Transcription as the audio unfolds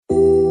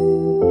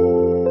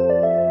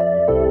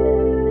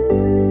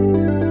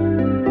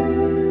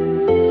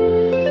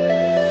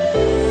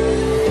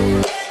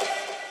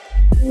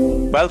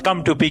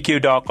Welcome to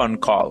PQ Doc on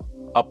Call,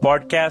 a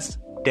podcast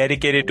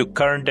dedicated to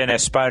current and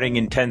aspiring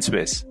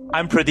intensivists.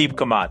 I'm Pradeep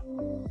Kamath.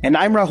 And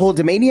I'm Rahul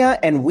Damania,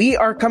 and we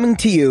are coming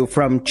to you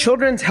from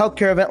Children's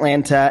Healthcare of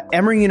Atlanta,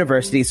 Emory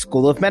University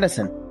School of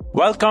Medicine.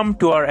 Welcome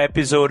to our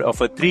episode of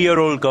a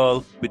 3-year-old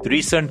girl with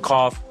recent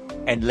cough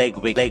and leg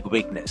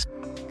weakness.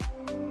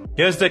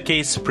 Here's the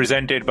case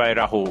presented by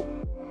Rahul.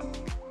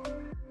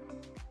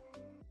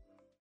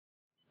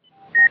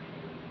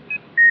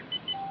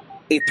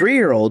 A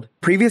 3-year-old,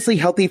 previously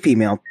healthy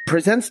female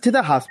presents to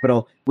the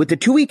hospital with a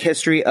 2-week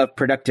history of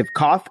productive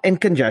cough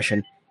and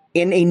congestion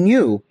and a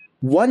new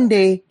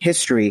 1-day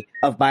history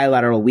of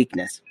bilateral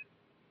weakness.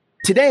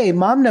 Today,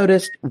 mom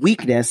noticed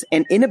weakness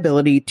and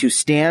inability to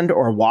stand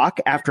or walk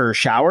after her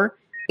shower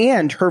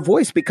and her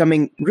voice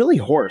becoming really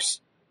hoarse.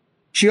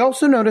 She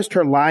also noticed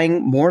her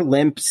lying more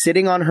limp,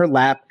 sitting on her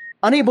lap,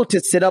 unable to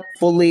sit up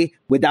fully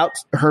without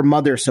her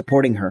mother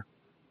supporting her.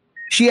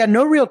 She had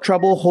no real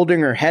trouble holding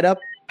her head up.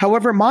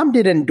 However, mom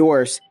did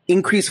endorse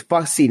increased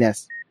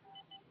fussiness.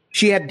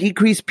 She had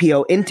decreased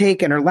PO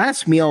intake, and her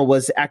last meal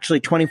was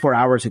actually 24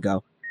 hours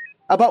ago.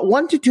 About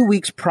 1 to 2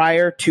 weeks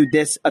prior to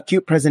this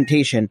acute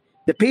presentation,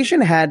 the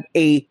patient had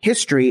a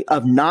history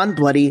of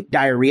non-bloody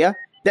diarrhea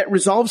that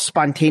resolved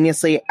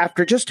spontaneously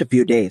after just a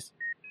few days.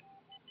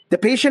 The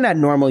patient had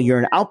normal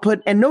urine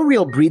output and no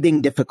real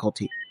breathing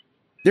difficulty.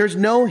 There's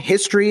no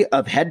history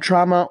of head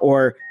trauma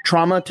or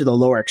trauma to the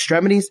lower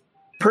extremities.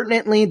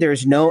 Pertinently,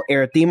 there's no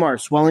erythema or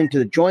swelling to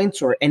the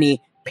joints or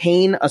any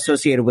pain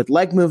associated with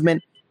leg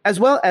movement, as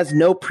well as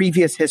no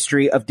previous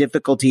history of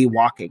difficulty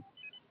walking.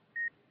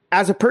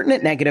 As a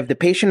pertinent negative, the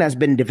patient has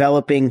been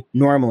developing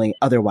normally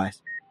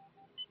otherwise.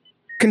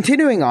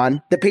 Continuing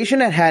on, the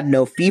patient had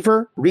no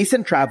fever,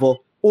 recent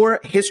travel,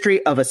 or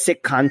history of a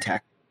sick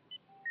contact.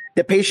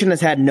 The patient has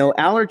had no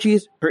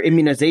allergies, her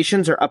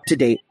immunizations are up to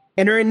date,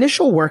 and her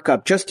initial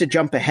workup, just to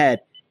jump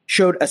ahead,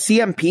 showed a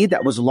CMP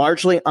that was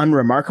largely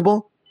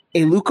unremarkable,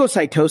 a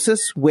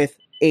leukocytosis with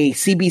a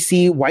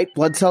CBC white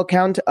blood cell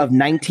count of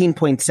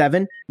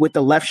 19.7 with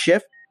the left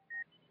shift,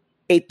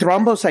 a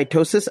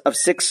thrombocytosis of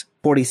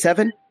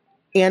 647,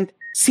 and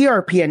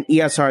CRP and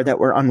ESR that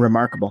were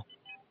unremarkable.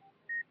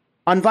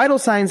 On vital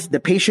signs,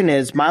 the patient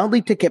is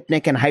mildly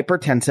tachypnic and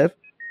hypertensive.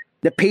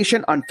 The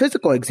patient on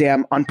physical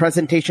exam on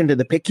presentation to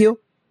the PICU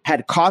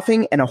had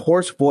coughing and a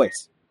hoarse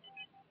voice.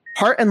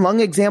 Heart and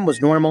lung exam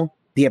was normal,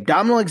 the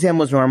abdominal exam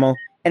was normal,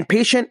 and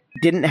patient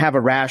didn't have a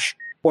rash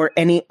or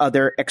any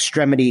other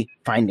extremity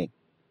finding.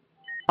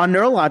 On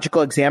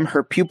neurological exam,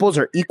 her pupils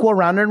are equal,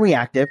 round, and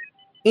reactive,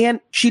 and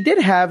she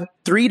did have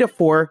 3 to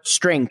 4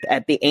 strength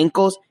at the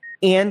ankles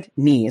and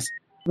knees,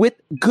 with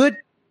good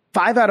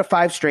 5 out of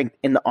 5 strength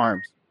in the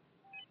arms.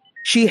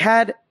 She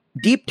had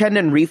deep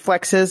tendon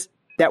reflexes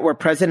that were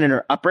present in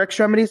her upper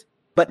extremities,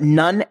 but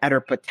none at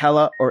her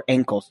patella or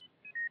ankles.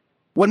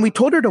 When we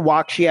told her to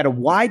walk, she had a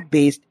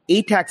wide-based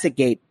ataxic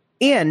gait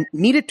and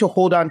needed to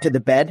hold on to the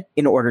bed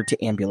in order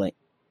to ambulate.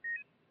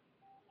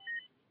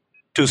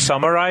 To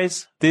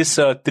summarize, this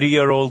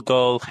 3-year-old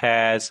girl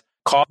has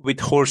cough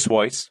with hoarse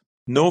voice,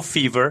 no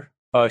fever.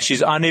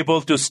 She's unable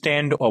to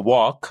stand or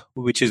walk,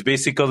 which is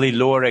basically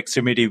lower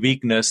extremity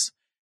weakness.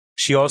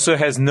 She also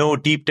has no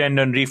deep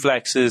tendon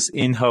reflexes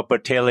in her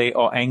patella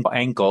or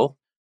ankle.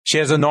 She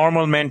has a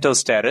normal mental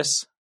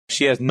status.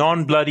 She has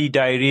non-bloody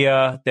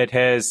diarrhea that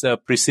has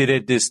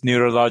preceded this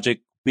neurologic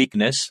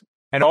weakness.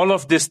 And all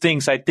of these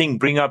things, I think,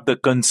 bring up the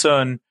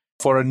concern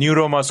for a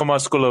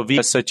neuromuscular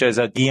weakness such as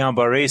a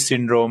Guillain-Barré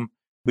syndrome,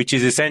 which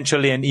is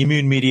essentially an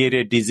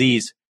immune-mediated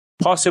disease,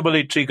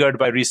 possibly triggered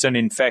by recent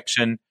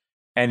infection,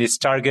 and is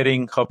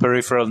targeting her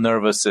peripheral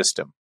nervous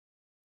system.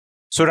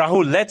 So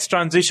Rahul, let's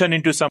transition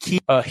into some key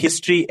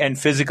history and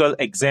physical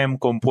exam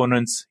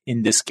components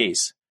in this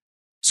case.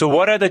 So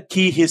what are the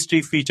key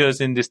history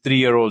features in this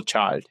 3-year-old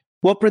child?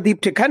 Well,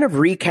 Pradeep, to kind of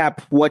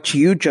recap what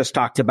you just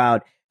talked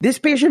about, this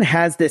patient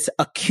has this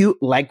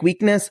acute leg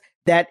weakness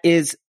that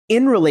is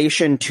in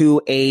relation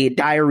to a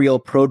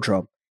diarrheal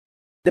prodrome.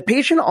 The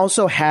patient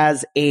also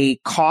has a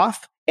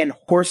cough and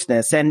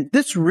hoarseness, and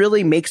this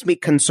really makes me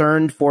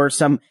concerned for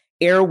some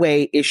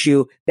airway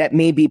issue that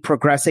may be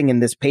progressing in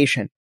this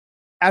patient.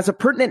 As a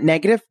pertinent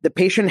negative, the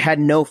patient had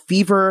no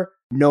fever,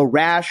 no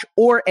rash,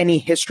 or any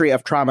history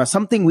of trauma,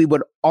 something we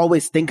would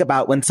always think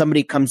about when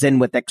somebody comes in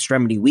with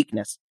extremity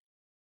weakness.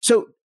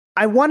 So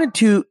I wanted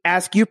to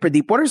ask you,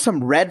 Pradeep, what are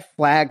some red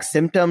flag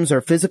symptoms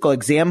or physical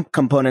exam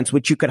components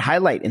which you could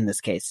highlight in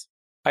this case?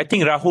 I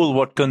think, Rahul,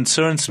 what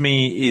concerns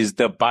me is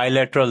the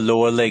bilateral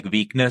lower leg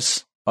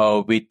weakness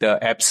with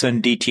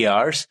absent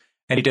DTRs.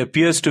 And it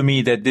appears to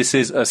me that this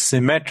is a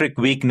symmetric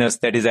weakness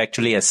that is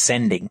actually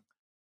ascending.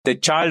 The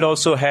child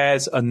also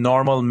has a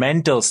normal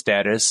mental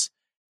status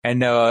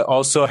and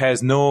also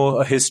has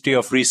no history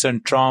of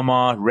recent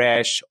trauma,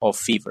 rash, or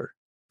fever.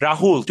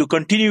 Rahul, to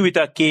continue with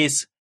our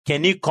case,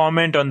 can you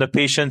comment on the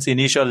patient's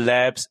initial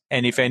labs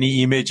and if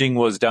any imaging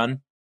was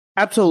done?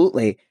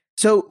 Absolutely.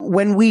 So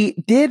when we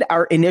did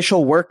our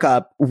initial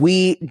workup,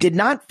 we did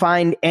not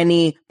find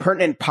any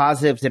pertinent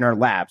positives in our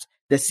labs.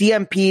 The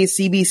CMP,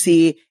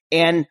 CBC,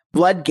 and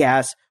blood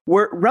gas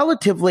were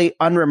relatively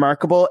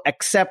unremarkable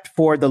except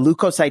for the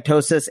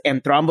leukocytosis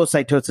and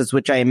thrombocytosis,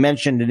 which I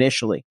mentioned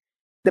initially.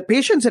 The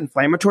patient's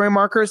inflammatory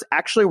markers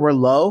actually were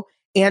low,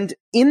 and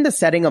in the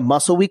setting of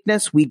muscle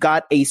weakness, we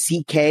got a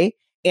CK,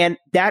 and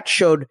that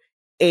showed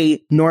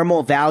a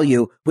normal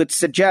value, which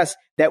suggests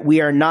that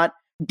we are not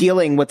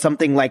dealing with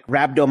something like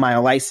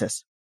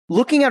rhabdomyolysis.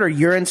 Looking at her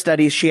urine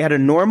studies, she had a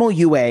normal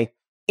UA,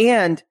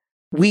 and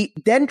we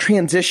then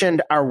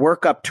transitioned our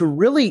workup to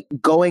really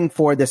going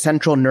for the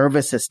central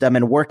nervous system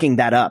and working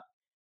that up.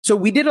 So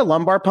we did a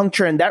lumbar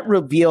puncture, and that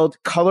revealed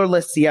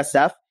colorless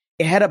CSF.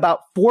 It had about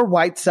 4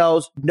 white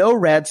cells, no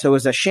red, so it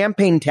was a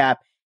champagne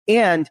tap,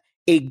 and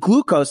a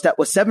glucose that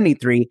was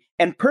 73,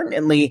 and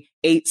pertinently,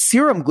 a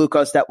serum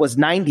glucose that was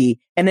 90,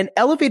 and an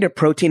elevated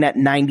protein at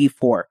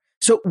 94.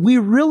 So we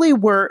really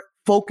were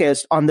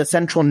focused on the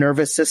central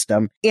nervous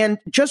system. And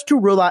just to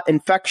rule out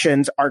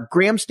infections, our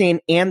gram stain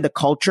and the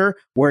culture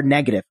were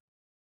negative.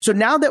 So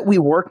now that we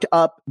worked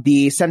up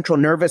the central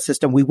nervous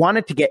system, we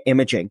wanted to get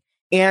imaging.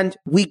 And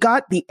we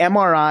got the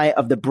MRI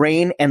of the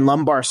brain and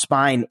lumbar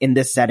spine in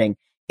this setting.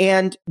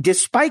 And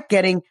despite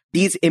getting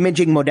these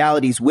imaging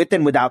modalities with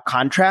and without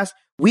contrast,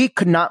 we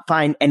could not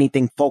find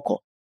anything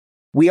focal.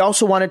 We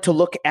also wanted to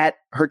look at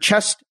her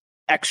chest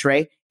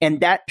x-ray, and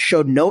that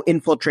showed no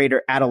infiltrator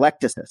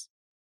atelectasis.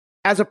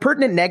 As a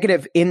pertinent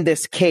negative in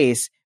this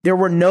case, there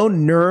were no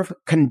nerve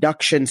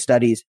conduction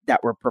studies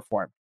that were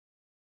performed.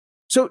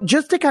 So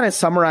just to kind of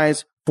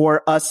summarize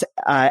for us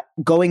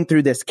going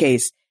through this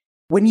case,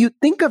 when you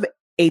think of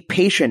a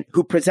patient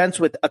who presents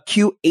with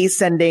acute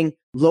ascending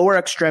lower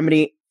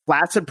extremity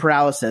flaccid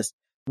paralysis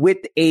with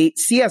a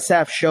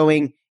CSF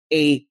showing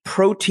a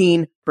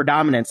protein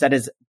predominance, that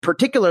is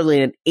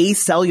particularly an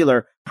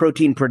acellular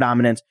protein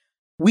predominance,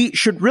 we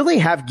should really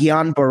have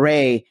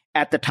Guillain-Barré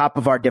at the top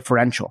of our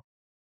differential.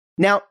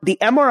 Now, the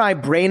MRI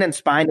brain and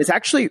spine is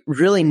actually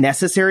really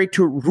necessary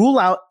to rule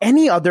out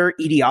any other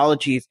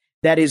etiologies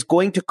that is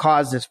going to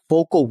cause this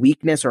focal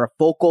weakness or a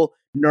focal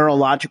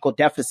neurological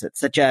deficit,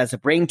 such as a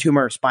brain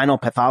tumor or spinal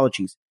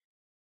pathologies.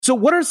 So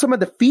what are some of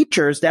the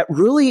features that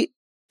really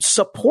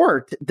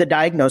support the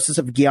diagnosis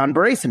of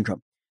Guillain-Barré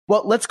syndrome?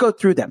 Well, let's go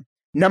through them.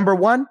 Number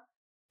one,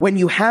 when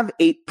you have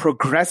a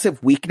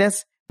progressive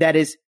weakness that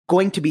is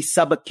going to be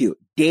subacute,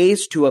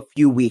 days to a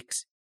few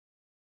weeks.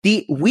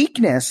 The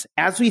weakness,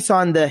 as we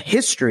saw in the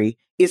history,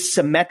 is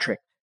symmetric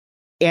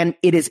and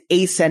it is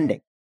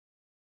ascending.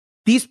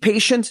 These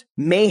patients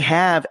may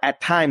have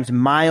at times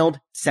mild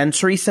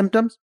sensory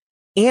symptoms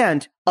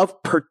and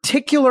of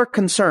particular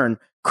concern,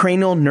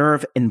 cranial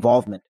nerve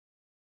involvement.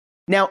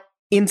 Now,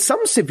 in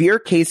some severe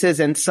cases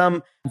and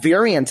some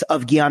variants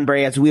of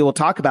Guillain-Barré, as we will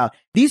talk about,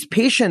 these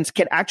patients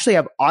can actually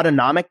have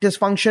autonomic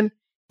dysfunction.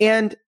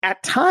 And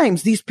at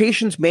times, these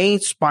patients may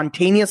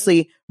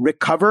spontaneously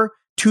recover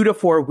 2 to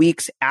 4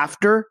 weeks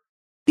after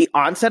the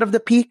onset of the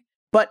peak,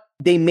 but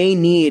they may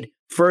need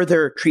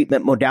further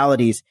treatment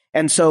modalities.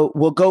 And so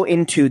we'll go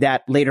into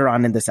that later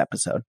on in this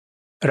episode.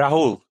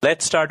 Rahul,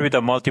 let's start with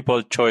a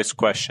multiple choice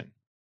question.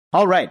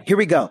 All right, here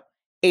we go.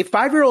 A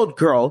 5-year-old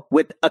girl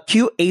with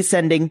acute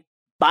ascending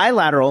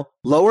bilateral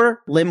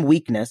lower limb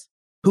weakness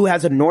who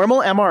has a normal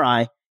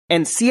MRI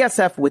and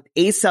CSF with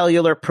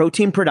acellular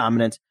protein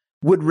predominance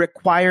would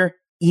require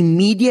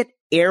immediate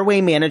airway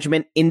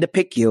management in the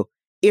PICU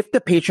if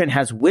the patient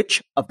has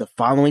which of the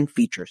following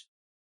features?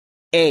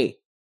 A,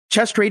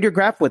 chest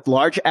radiograph with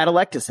large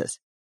atelectasis.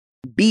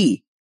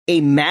 B,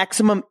 a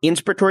maximum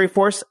inspiratory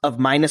force of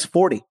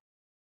 -40.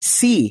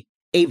 C,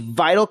 a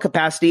vital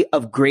capacity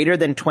of greater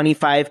than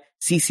 25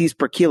 cc's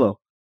per kilo.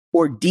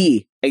 Or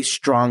D, a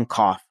strong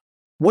cough.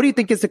 What do you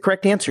think is the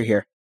correct answer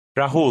here?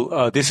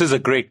 Rahul, this is a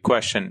great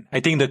question.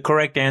 I think the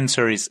correct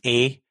answer is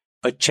A,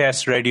 a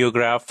chest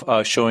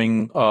radiograph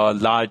showing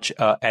large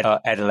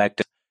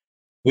atelectasis,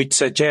 which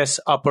suggests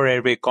upper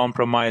airway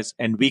compromise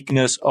and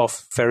weakness of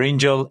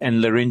pharyngeal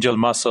and laryngeal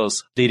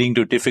muscles, leading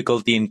to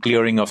difficulty in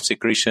clearing of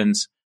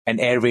secretions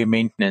and airway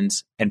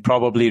maintenance, and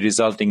probably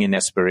resulting in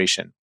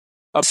aspiration.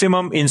 A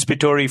maximum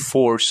inspiratory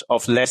force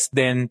of less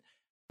than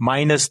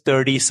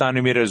 -30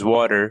 centimeters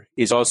water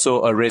is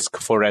also a risk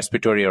for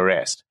respiratory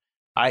arrest,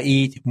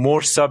 i.e. more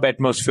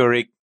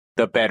subatmospheric,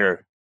 the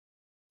better.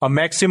 A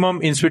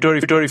maximum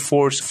inspiratory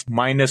force of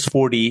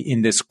 -40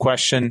 in this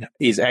question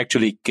is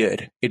actually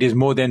good. It is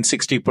more than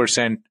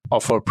 60%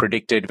 of our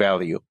predicted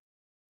value.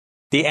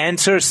 The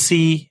answer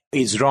C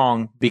is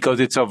wrong because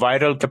it's a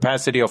vital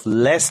capacity of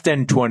less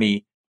than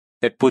 20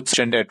 that puts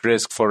patient at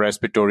risk for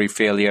respiratory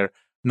failure,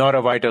 not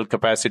a vital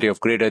capacity of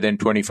greater than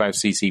 25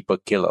 cc per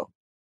kilo.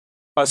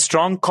 A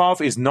strong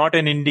cough is not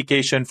an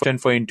indication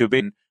for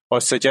intubation or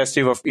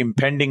suggestive of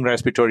impending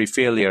respiratory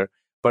failure,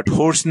 but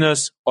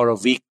hoarseness or a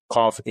weak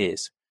cough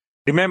is.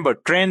 Remember,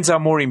 trends are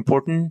more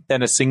important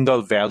than a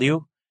single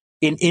value.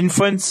 In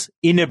infants,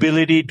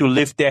 inability to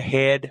lift their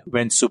head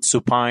when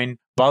supine,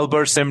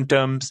 bulbar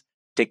symptoms,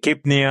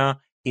 tachypnea,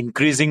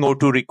 increasing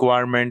O2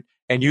 requirement,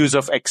 and use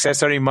of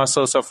accessory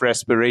muscles of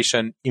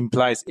respiration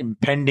implies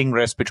impending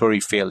respiratory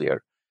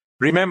failure.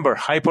 Remember,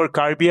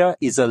 hypercarbia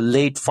is a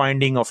late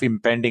finding of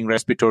impending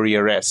respiratory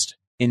arrest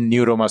in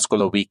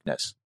neuromuscular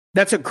weakness.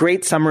 That's a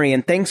great summary,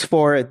 and thanks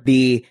for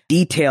the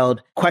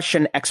detailed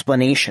question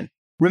explanation.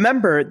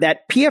 Remember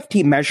that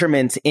PFT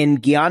measurements in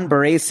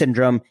Guillain-Barré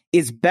syndrome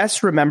is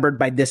best remembered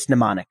by this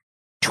mnemonic: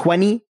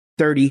 20,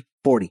 30,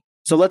 40.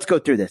 So let's go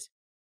through this.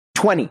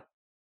 20,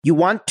 you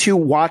want to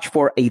watch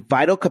for a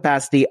vital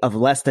capacity of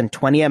less than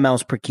 20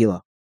 mLs per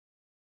kilo.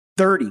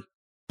 30,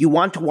 you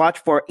want to watch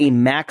for a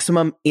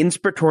maximum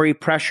inspiratory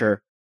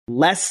pressure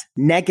less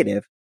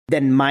negative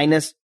than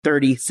minus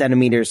 30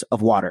 centimeters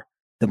of water.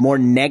 The more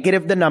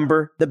negative the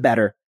number, the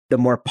better. The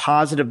more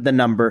positive the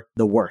number,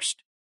 the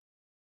worst.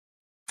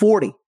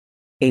 40,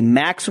 a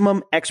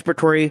maximum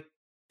expiratory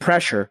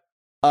pressure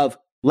of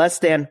less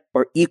than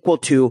or equal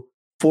to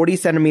 40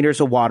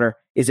 centimeters of water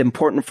is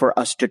important for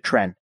us to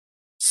trend.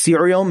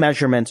 Serial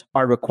measurements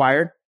are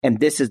required, and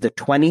this is the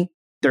 20,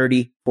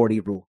 30, 40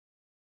 rule.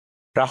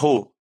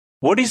 Rahul,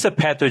 what is the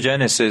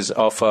pathogenesis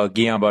of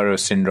Guillain-Barré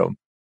syndrome?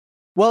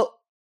 Well,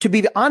 to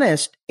be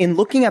honest, in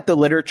looking at the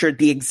literature,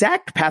 the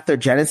exact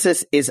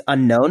pathogenesis is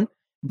unknown,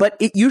 but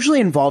it usually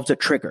involves a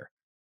trigger.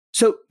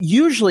 So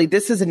usually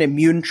this is an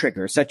immune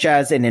trigger, such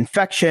as an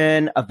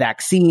infection, a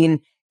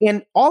vaccine,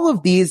 and all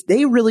of these,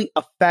 they really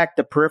affect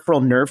the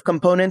peripheral nerve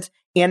components.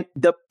 And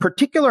the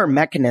particular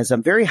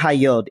mechanism, very high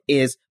yield,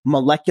 is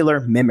molecular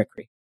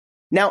mimicry.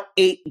 Now,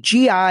 a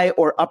GI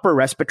or upper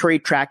respiratory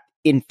tract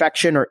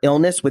infection or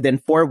illness within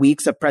 4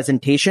 weeks of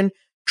presentation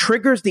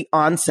triggers the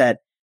onset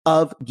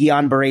of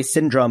Guillain-Barré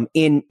syndrome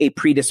in a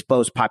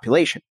predisposed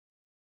population.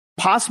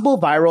 Possible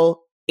viral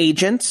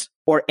agents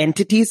or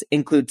entities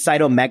include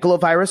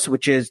cytomegalovirus,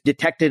 which is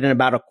detected in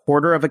about a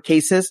quarter of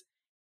cases,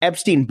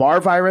 Epstein-Barr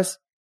virus,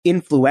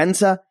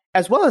 influenza,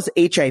 as well as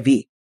HIV.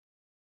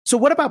 So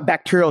what about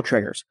bacterial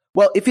triggers?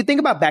 Well, if you think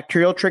about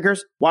bacterial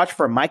triggers, watch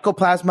for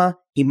Mycoplasma,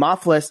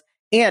 Haemophilus,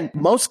 and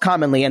most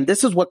commonly, and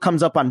this is what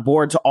comes up on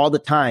boards all the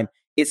time,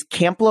 is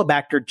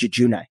Campylobacter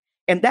jejuni.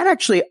 And that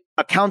actually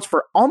accounts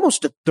for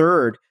almost a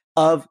third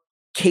of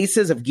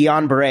cases of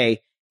Guillain-Barré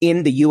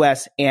in the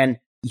US and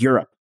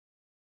Europe.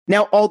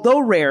 Now, although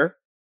rare,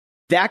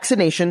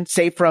 vaccination,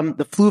 say from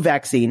the flu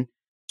vaccine,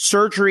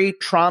 surgery,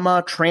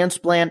 trauma,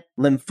 transplant,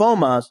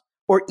 lymphomas,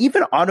 or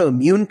even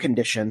autoimmune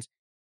conditions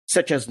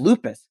such as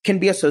lupus can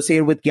be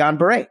associated with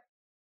Guillain-Barré.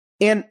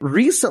 And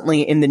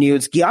recently in the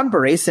news,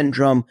 Guillain-Barré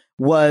syndrome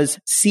was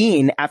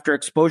seen after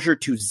exposure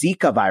to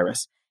Zika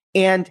virus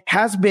and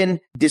has been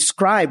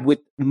described with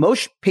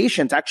most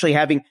patients actually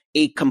having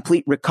a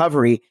complete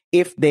recovery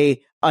if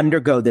they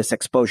undergo this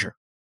exposure.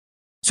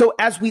 So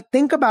as we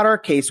think about our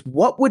case,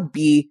 what would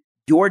be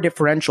your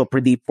differential,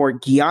 Pradeep, for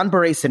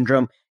Guillain-Barré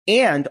syndrome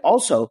and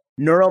also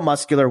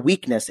neuromuscular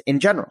weakness in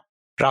general?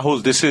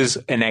 Rahul, this is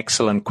an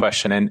excellent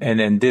question.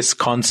 And this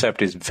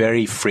concept is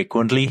very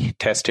frequently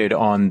tested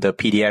on the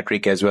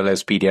pediatric as well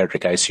as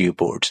pediatric ICU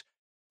boards.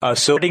 So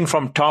starting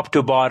from top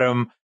to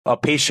bottom, a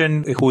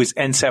patient who is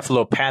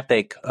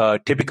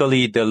encephalopathic,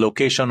 typically the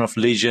location of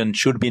lesion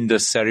should be in the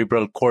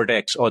cerebral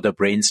cortex or the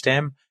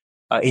brainstem.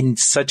 In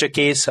such a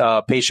case,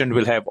 a patient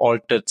will have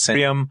altered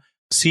sensorium,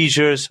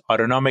 seizures,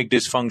 autonomic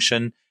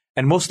dysfunction,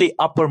 and mostly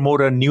upper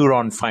motor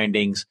neuron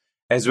findings,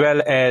 as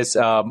well as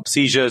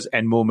seizures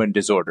and movement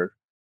disorder.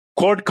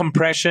 Cord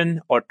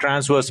compression or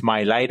transverse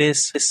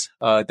myelitis,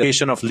 the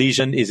location of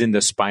lesion is in the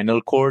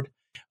spinal cord.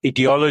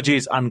 Etiology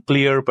is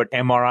unclear, but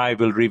MRI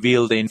will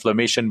reveal the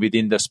inflammation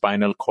within the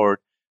spinal cord.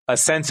 A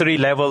sensory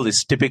level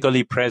is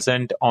typically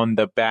present on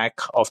the back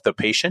of the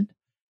patient.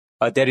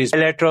 There is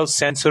bilateral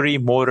sensory,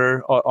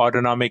 motor, or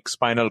autonomic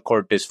spinal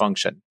cord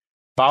dysfunction.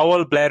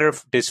 Bowel bladder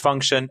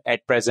dysfunction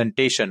at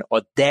presentation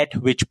or that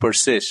which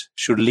persists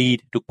should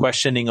lead to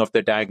questioning of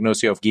the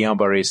diagnosis of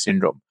Guillain-Barré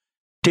syndrome.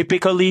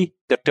 Typically,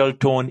 the ductal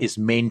tone is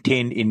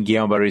maintained in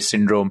Guillain-Barré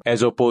syndrome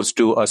as opposed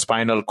to a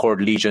spinal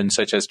cord lesion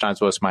such as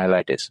transverse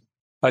myelitis.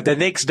 The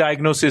next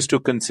diagnosis to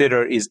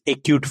consider is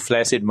acute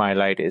flaccid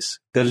myelitis.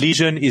 The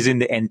lesion is in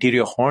the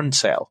anterior horn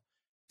cell.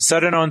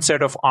 Sudden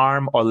onset of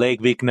arm or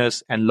leg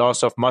weakness and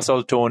loss of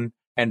muscle tone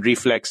and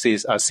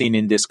reflexes are seen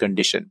in this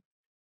condition.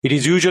 It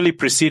is usually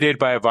preceded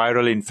by a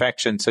viral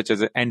infection such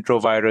as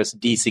enterovirus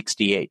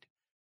D68.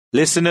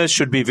 Listeners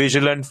should be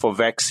vigilant for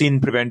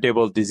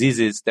vaccine-preventable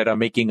diseases that are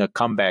making a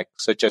comeback,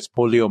 such as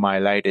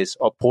poliomyelitis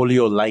or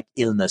polio-like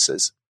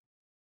illnesses.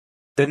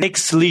 The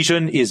next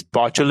lesion is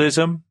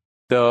botulism.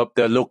 The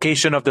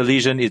location of the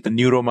lesion is the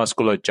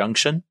neuromuscular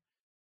junction.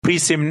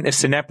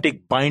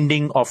 Presynaptic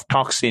binding of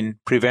toxin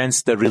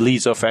prevents the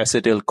release of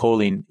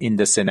acetylcholine in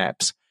the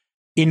synapse.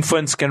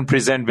 Infants can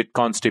present with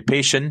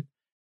constipation,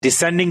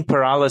 descending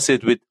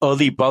paralysis with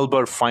early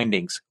bulbar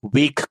findings,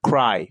 weak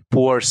cry,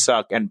 poor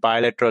suck, and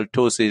bilateral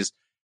ptosis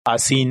are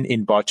seen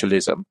in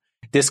botulism.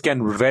 This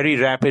can very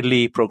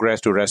rapidly progress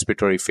to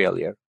respiratory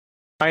failure.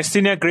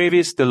 Myasthenia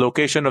gravis, the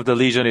location of the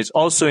lesion is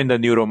also in the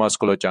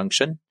neuromuscular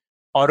junction.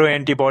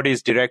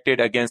 Autoantibodies directed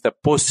against the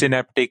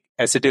postsynaptic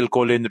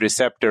acetylcholine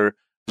receptor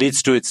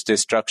leads to its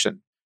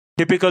destruction.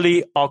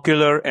 Typically,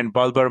 ocular and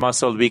bulbar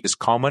muscle weakness is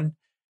common,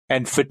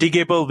 and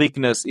fatigable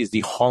weakness is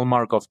the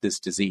hallmark of this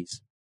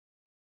disease.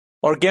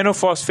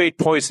 Organophosphate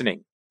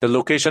poisoning. The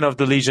location of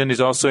the lesion is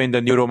also in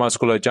the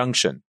neuromuscular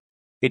junction.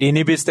 It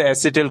inhibits the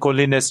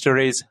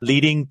acetylcholinesterase,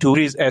 leading to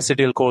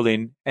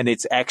acetylcholine and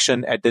its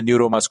action at the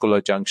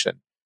neuromuscular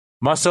junction.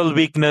 Muscle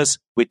weakness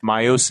with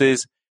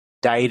miosis,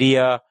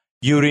 diarrhea,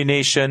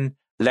 urination,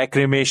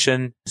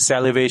 lacrimation,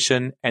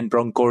 salivation, and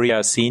bronchoria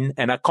are seen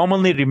and are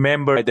commonly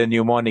remembered by the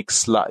mnemonic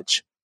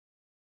sludge.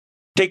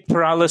 Tick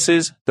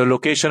paralysis, the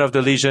location of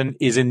the lesion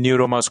is in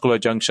neuromuscular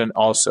junction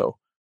also.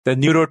 The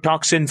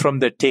neurotoxin from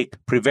the tick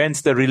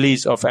prevents the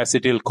release of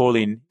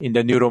acetylcholine in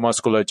the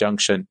neuromuscular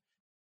junction.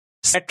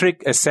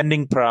 Symmetric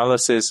ascending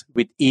paralysis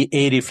with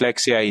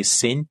areflexia is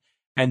seen,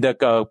 and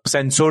the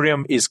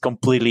sensorium is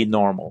completely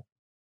normal.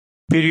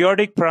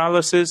 Periodic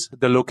paralysis,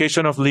 the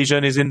location of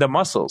lesion is in the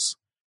muscles.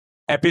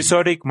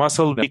 Episodic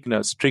muscle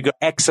weakness trigger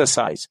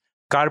exercise,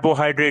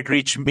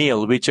 carbohydrate-rich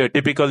meal, which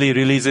typically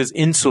releases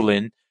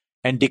insulin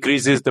and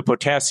decreases the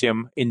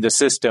potassium in the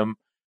system,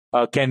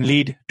 can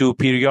lead to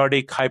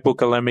periodic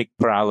hypokalemic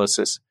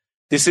paralysis.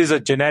 This is a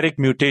genetic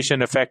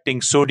mutation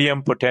affecting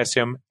sodium,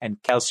 potassium,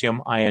 and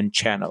calcium ion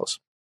channels.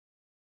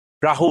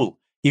 Rahul,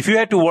 if you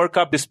had to work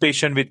up this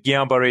patient with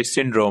Guillain-Barré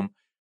syndrome,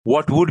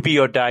 what would be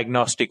your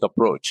diagnostic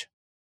approach?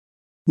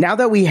 Now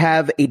that we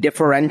have a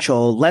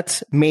differential,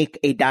 let's make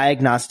a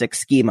diagnostic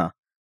schema.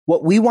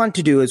 What we want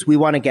to do is we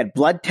want to get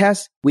blood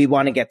tests, we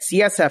want to get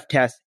CSF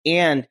tests,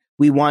 and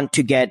we want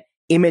to get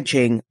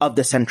imaging of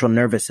the central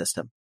nervous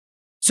system.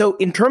 So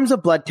in terms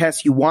of blood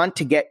tests, you want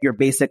to get your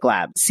basic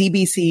lab,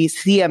 CBC,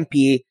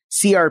 CMP,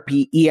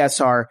 CRP,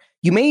 ESR.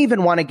 You may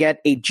even want to get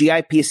a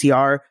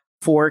GI-PCR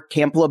for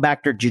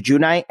Campylobacter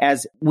jejuni.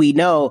 As we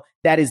know,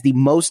 that is the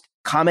most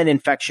common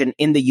infection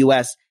in the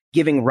US,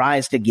 giving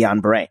rise to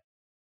Guillain-Barré.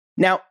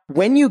 Now,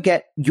 when you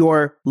get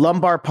your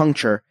lumbar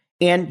puncture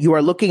and you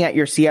are looking at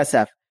your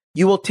CSF,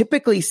 you will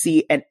typically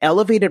see an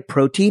elevated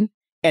protein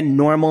and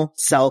normal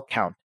cell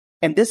count.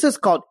 And this is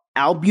called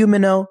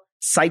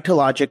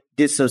albuminocytologic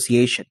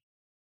dissociation.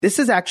 This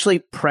is actually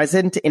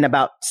present in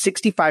about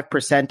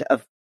 65%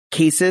 of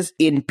cases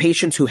in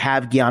patients who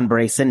have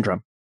Guillain-Barré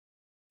syndrome.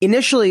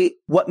 Initially,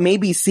 what may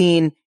be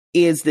seen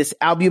is this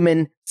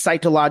albumin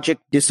cytologic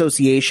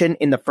dissociation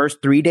in the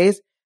first 3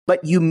 days,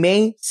 but you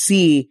may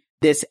see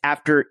this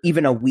after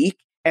even a week.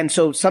 And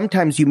so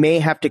sometimes you may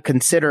have to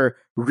consider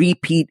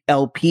repeat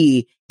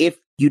LP if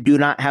you do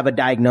not have a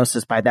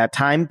diagnosis by that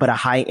time, but a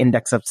high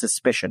index of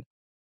suspicion.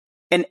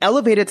 An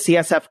elevated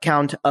CSF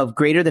count of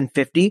greater than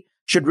 50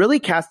 should really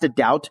cast a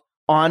doubt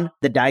on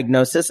the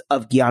diagnosis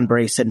of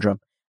Guillain-Barré syndrome.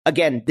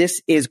 Again,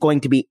 this is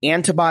going to be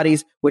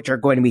antibodies which are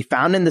going to be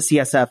found in the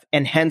CSF,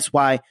 and hence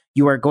why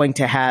you are going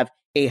to have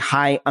a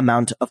high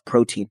amount of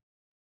protein.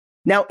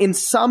 Now, in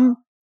some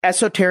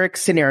esoteric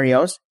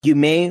scenarios, you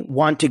may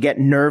want to get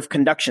nerve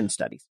conduction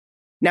studies.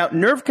 Now,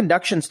 nerve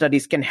conduction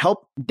studies can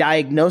help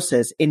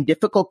diagnosis in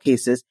difficult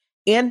cases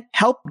and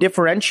help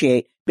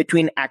differentiate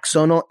between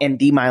axonal and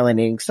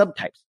demyelinating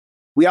subtypes.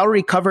 We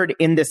already covered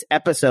in this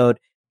episode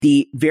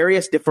the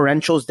various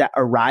differentials that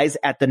arise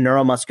at the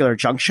neuromuscular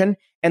junction.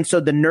 And so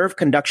the nerve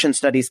conduction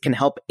studies can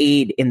help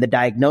aid in the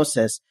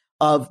diagnosis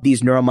of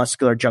these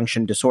neuromuscular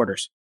junction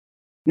disorders.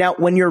 Now,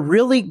 when you're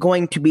really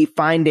going to be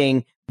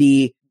finding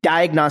the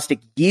diagnostic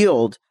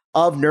yield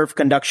of nerve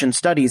conduction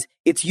studies,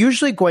 it's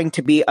usually going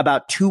to be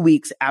about 2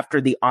 weeks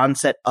after the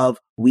onset of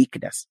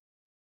weakness.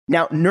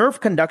 Now,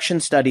 nerve conduction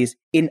studies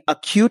in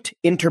acute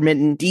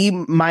intermittent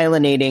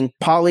demyelinating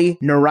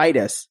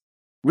polyneuritis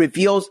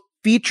reveals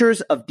features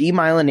of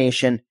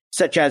demyelination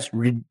such as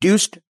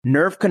reduced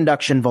nerve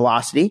conduction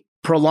velocity,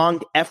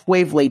 prolonged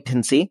F-wave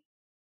latency,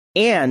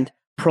 and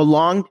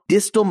prolonged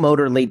distal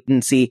motor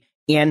latency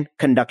and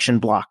conduction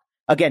block.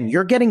 Again,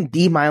 you're getting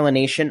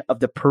demyelination of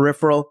the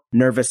peripheral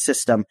nervous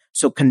system,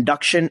 so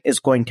conduction is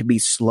going to be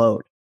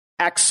slowed.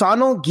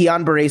 Axonal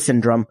Guillain-Barré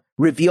syndrome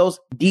reveals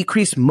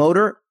decreased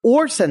motor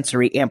or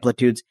sensory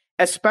amplitudes,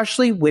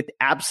 especially with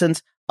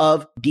absence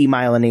of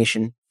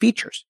demyelination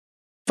features.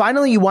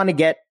 Finally, you want to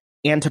get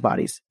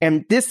antibodies.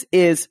 And this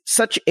is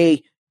such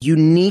a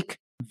unique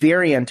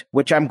variant,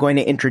 which I'm going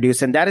to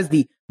introduce, and that is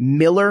the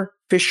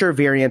Miller-Fisher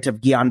variant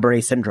of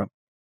Guillain-Barré syndrome.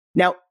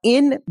 Now,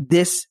 in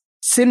this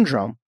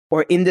syndrome,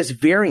 or in this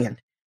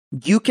variant,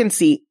 you can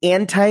see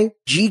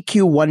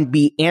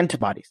anti-GQ1B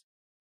antibodies.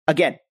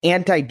 Again,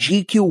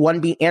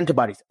 anti-GQ1B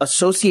antibodies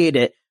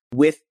associated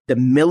with the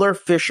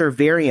Miller-Fisher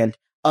variant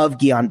of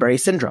Guillain-Barré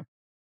syndrome.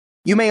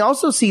 You may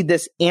also see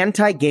this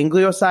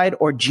anti-ganglioside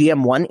or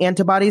GM1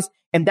 antibodies,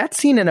 and that's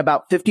seen in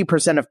about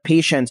 50% of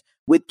patients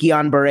with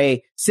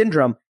Guillain-Barré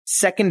syndrome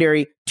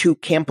secondary to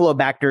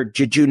Campylobacter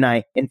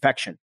jejuni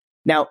infection.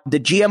 Now, the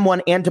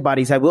GM1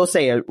 antibodies, I will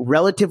say, are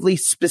relatively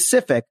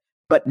specific,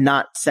 but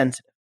not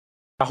sensitive.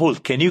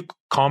 Rahul, can you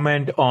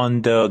comment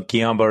on the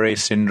Guillain-Barré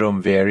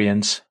syndrome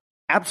variants?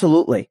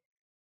 Absolutely.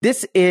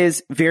 This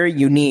is very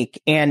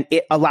unique, and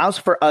it allows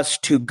for us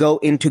to go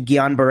into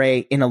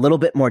Guillain-Barré in a little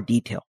bit more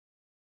detail.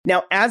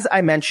 Now, as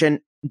I mentioned,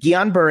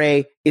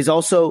 Guillain-Barré is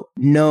also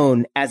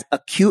known as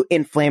acute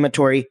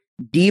inflammatory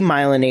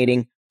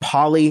demyelinating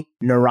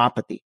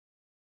polyneuropathy.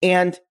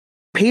 And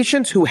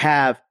patients who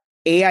have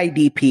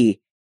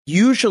AIDP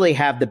usually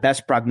have the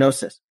best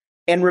prognosis.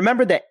 And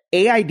remember that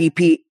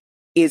AIDP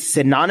is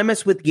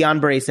synonymous with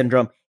Guillain-Barré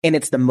syndrome, and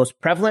it's the most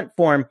prevalent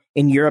form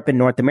in Europe and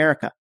North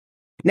America.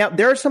 Now,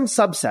 there are some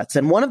subsets,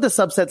 and one of the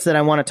subsets that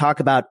I want to talk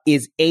about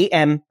is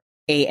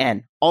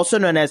AMAN, also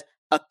known as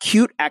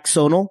acute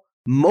axonal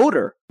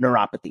motor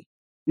neuropathy.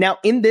 Now,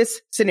 in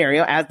this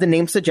scenario, as the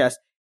name suggests,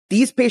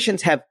 these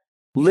patients have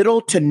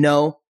little to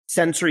no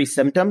sensory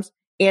symptoms,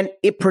 and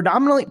it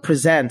predominantly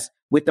presents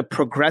with a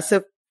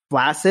progressive,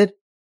 flaccid,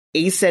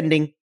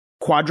 ascending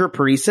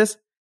quadriparesis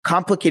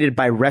complicated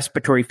by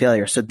respiratory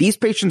failure. So these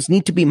patients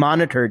need to be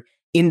monitored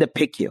in the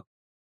PICU.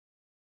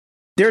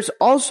 There's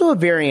also a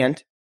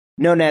variant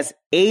known as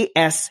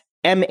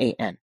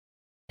ASMAN,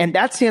 and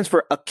that stands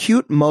for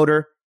acute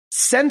motor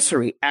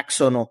sensory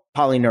axonal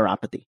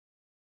polyneuropathy.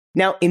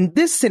 Now, in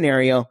this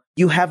scenario,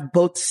 you have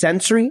both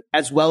sensory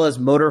as well as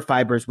motor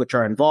fibers which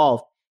are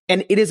involved,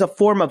 and it is a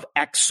form of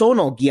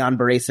axonal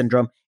Guillain-Barré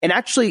syndrome and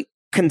actually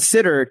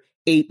considered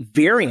a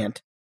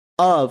variant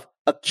of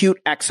acute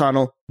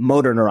axonal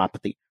motor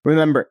neuropathy.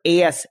 Remember,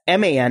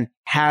 ASMAN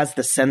has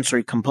the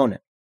sensory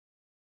component.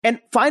 And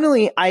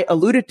finally, I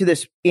alluded to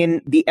this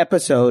in the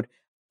episode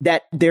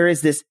that there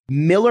is this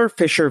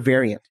Miller-Fisher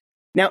variant.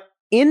 Now,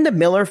 in the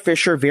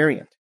Miller-Fisher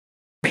variant,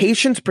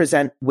 patients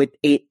present with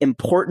an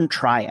important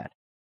triad: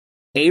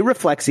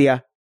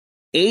 areflexia,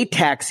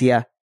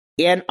 ataxia,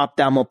 and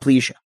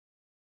ophthalmoplegia.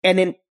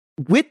 And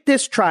with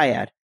this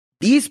triad,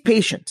 these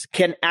patients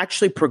can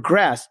actually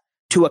progress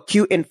to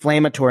acute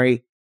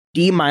inflammatory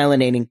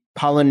demyelinating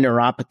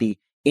polyneuropathy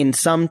in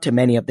some to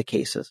many of the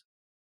cases.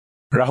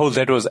 Rahul,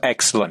 that was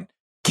excellent.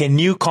 Can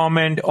you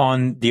comment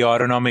on the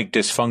autonomic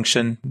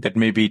dysfunction that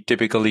may be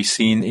typically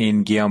seen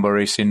in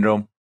Guillain-Barré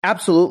syndrome?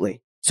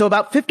 Absolutely. So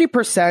about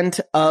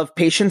 50% of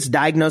patients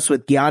diagnosed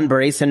with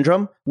Guillain-Barré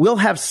syndrome will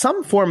have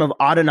some form of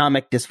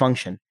autonomic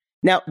dysfunction.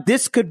 Now,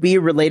 this could be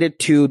related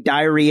to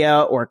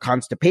diarrhea or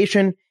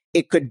constipation.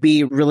 It could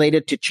be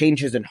related to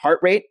changes in heart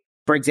rate,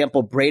 for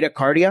example,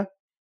 bradycardia.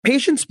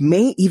 Patients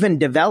may even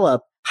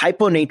develop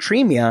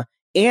hyponatremia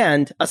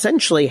and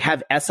essentially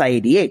have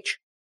SIADH.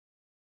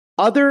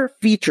 Other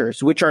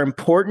features which are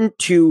important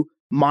to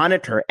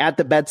monitor at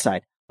the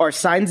bedside are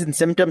signs and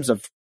symptoms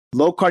of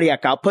low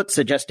cardiac output,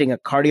 suggesting a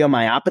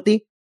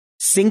cardiomyopathy,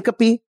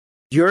 syncope,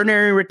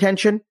 urinary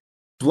retention,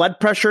 blood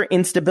pressure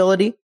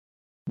instability,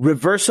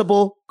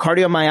 reversible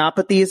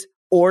cardiomyopathies,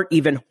 or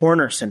even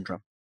Horner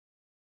syndrome.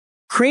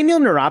 Cranial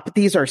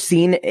neuropathies are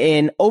seen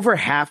in over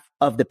half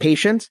of the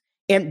patients,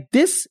 and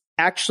this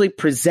actually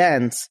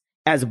presents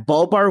as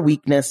bulbar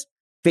weakness,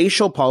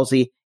 facial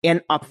palsy,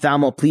 and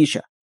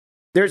ophthalmoplegia.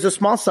 There's a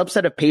small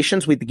subset of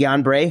patients with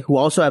Guillain-Barré who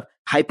also have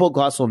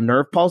hypoglossal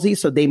nerve palsy,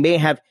 so they may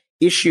have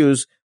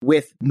issues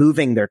with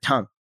moving their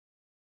tongue.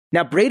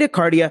 Now,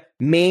 bradycardia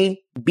may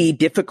be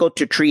difficult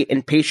to treat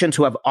in patients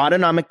who have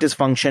autonomic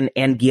dysfunction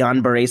and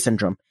Guillain-Barré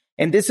syndrome.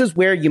 And this is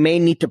where you may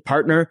need to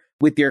partner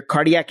with your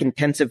cardiac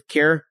intensive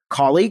care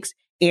colleagues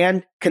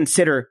and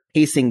consider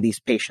pacing these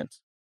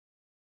patients.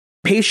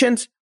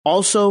 Patients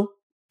also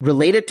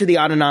related to the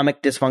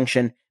autonomic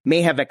dysfunction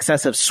may have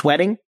excessive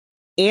sweating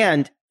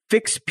and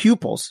fixed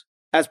pupils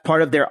as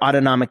part of their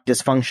autonomic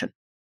dysfunction.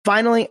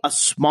 Finally, a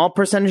small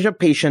percentage of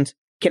patients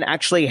can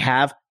actually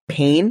have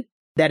pain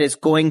that is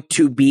going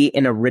to be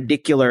in a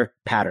radicular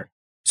pattern.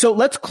 So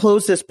let's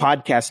close this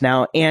podcast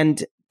now.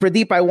 And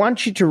Pradeep, I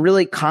want you to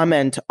really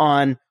comment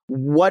on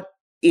what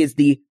is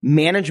the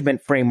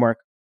management framework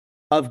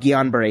of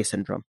Guillain-Barré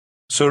syndrome.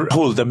 So,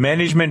 Rahul, the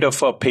management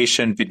of a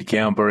patient with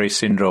Guillain-Barré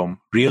syndrome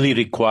really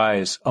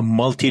requires a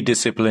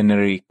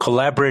multidisciplinary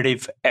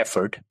collaborative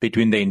effort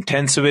between the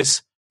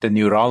intensivists, the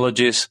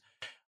neurologists,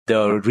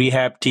 the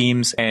rehab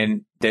teams,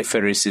 and the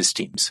apheresis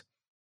teams.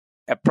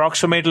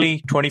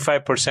 Approximately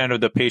 25%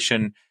 of the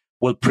patient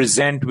will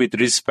present with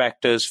risk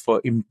factors for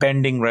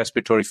impending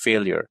respiratory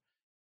failure.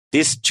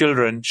 These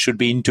children should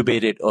be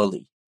intubated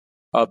early.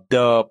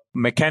 The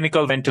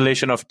mechanical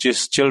ventilation of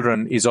these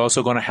children is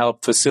also going to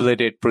help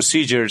facilitate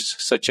procedures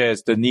such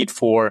as the need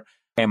for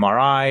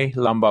MRI,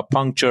 lumbar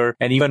puncture,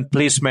 and even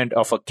placement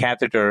of a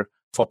catheter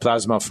for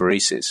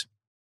plasmapheresis.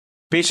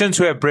 Patients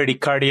who have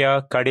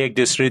bradycardia, cardiac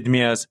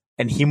dysrhythmias,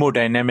 and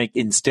hemodynamic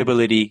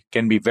instability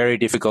can be very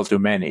difficult to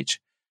manage.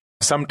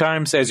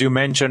 Sometimes, as you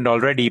mentioned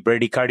already,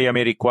 bradycardia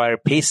may require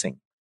pacing.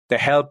 The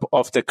help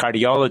of the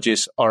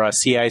cardiologist or our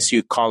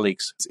CICU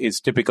colleagues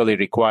is typically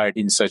required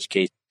in such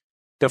cases.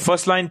 The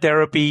first-line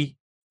therapy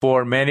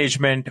for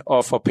management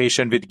of a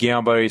patient with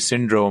Guillain-Barré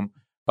syndrome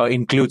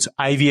includes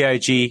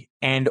IVIG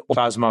and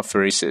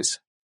plasmapheresis.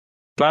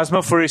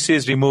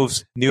 Plasmapheresis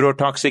removes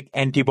neurotoxic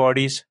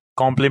antibodies,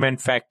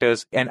 complement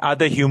factors, and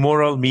other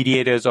humoral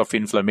mediators of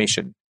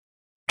inflammation.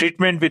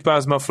 Treatment with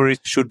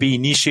plasmapheresis should be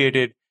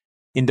initiated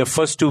in the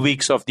first 2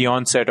 weeks of the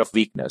onset of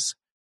weakness.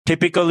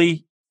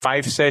 Typically,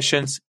 5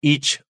 sessions,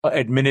 each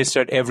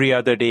administered every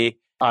other day,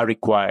 are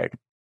required.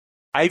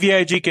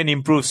 IVIG can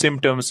improve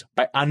symptoms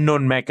by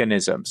unknown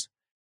mechanisms.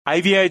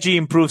 IVIG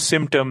improves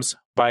symptoms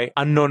by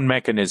unknown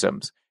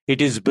mechanisms. It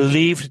is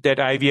believed that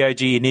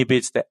IVIG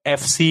inhibits the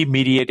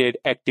Fc-mediated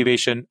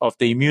activation of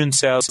the immune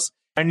cells,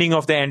 binding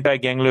of the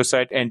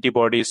anti-ganglioside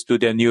antibodies to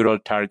their neural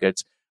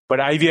targets, But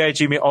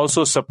IVIG may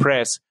also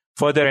suppress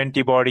further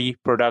antibody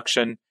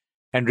production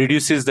and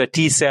reduces the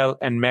T cell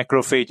and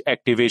macrophage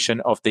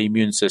activation of the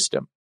immune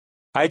system.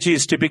 IG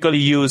is typically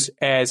used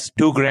as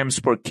 2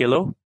 grams per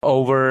kilo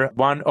over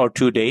 1 or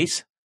 2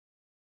 days.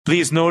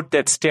 Please note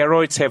that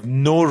steroids have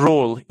no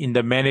role in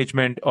the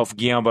management of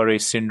Guillain-Barré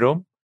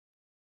syndrome.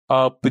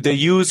 The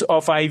use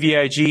of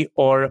IVIG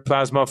or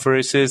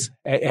plasmapheresis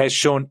has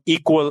shown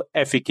equal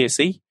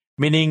efficacy,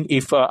 meaning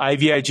if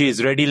IVIG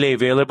is readily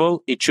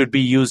available, it should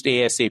be used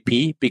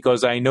ASAP,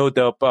 because I know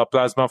the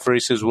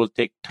plasmapheresis will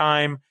take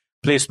time,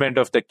 placement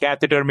of the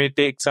catheter may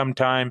take some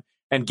time,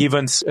 and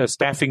given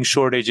staffing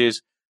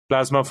shortages,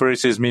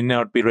 plasmapheresis may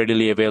not be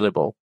readily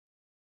available.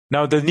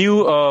 Now, the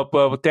new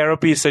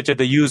therapies such as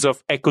the use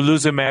of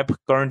eculizumab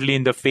currently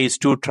in the phase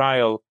 2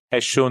 trial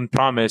has shown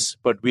promise,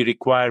 but we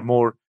require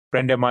more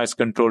randomized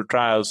controlled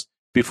trials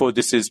before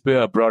this is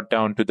brought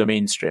down to the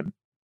mainstream.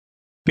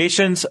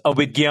 Patients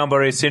with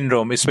Guillain-Barré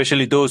syndrome,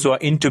 especially those who are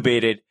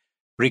intubated,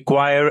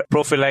 require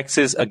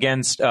prophylaxis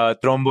against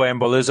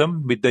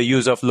thromboembolism with the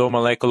use of low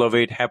molecular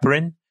weight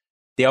heparin.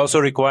 They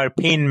also require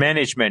pain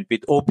management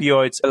with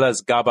opioids as well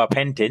as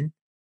gabapentin.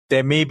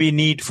 There may be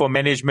need for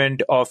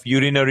management of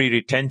urinary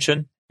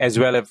retention as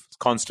well as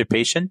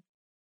constipation.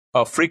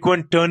 A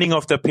frequent turning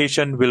of the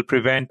patient will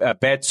prevent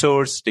bed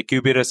sores,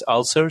 decubitus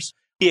ulcers.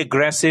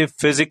 Aggressive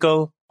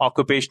physical,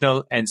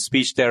 occupational, and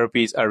speech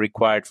therapies are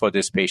required for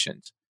this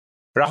patient.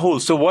 Rahul,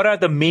 so what are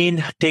the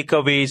main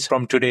takeaways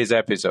from today's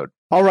episode?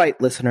 All right,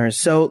 listeners.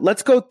 So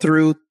let's go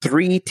through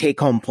 3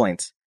 take-home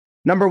points.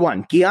 Number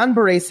 1,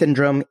 Guillain-Barré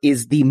syndrome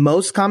is the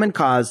most common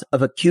cause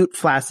of acute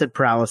flaccid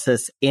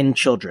paralysis in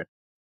children.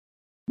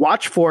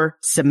 Watch for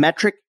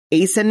symmetric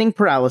ascending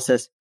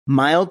paralysis,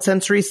 mild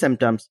sensory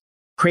symptoms,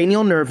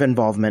 cranial nerve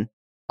involvement,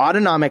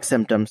 autonomic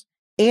symptoms,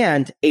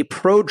 and a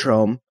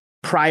prodrome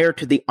prior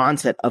to the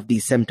onset of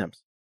these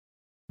symptoms.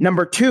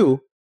 Number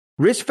 2,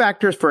 risk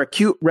factors for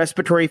acute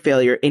respiratory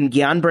failure in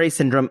Guillain-Barré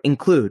syndrome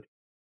include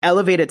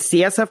elevated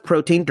CSF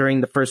protein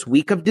during the first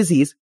week of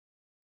disease,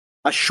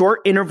 a short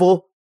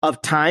interval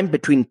of time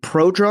between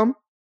prodrome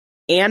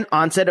and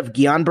onset of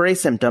Guillain-Barré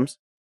symptoms,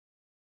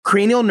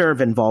 cranial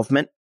nerve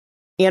involvement,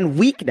 and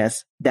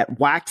weakness that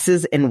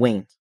waxes and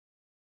wanes.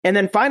 And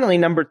then finally,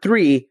 number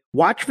 3,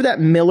 watch for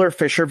that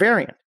Miller-Fisher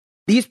variant.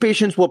 These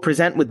patients will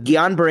present with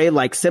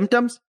Guillain-Barré-like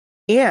symptoms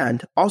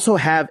and also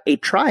have a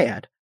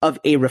triad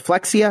of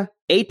areflexia,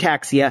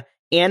 ataxia,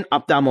 and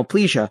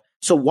ophthalmoplegia,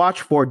 so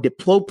watch for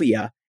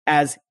diplopia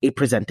as a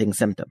presenting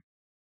symptom.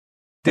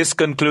 This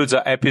concludes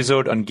our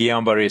episode on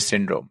Guillain-Barré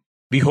syndrome.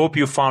 We hope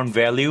you found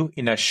value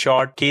in a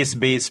short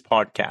case-based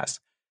podcast.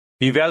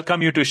 We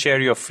welcome you to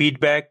share your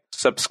feedback,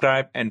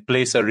 subscribe, and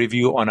place a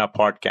review on our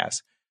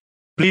podcast.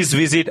 Please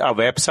visit our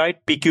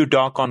website,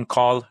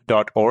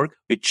 pqdoconcall.org,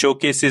 which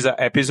showcases our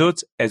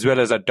episodes as well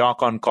as our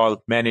Doc on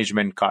Call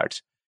management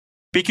cards.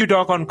 PQ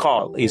Doc on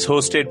Call is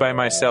hosted by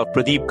myself,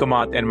 Pradeep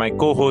Kamath, and my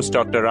co-host,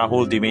 Dr.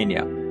 Rahul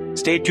Dimania.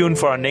 Stay tuned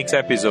for our next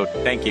episode.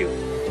 Thank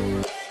you.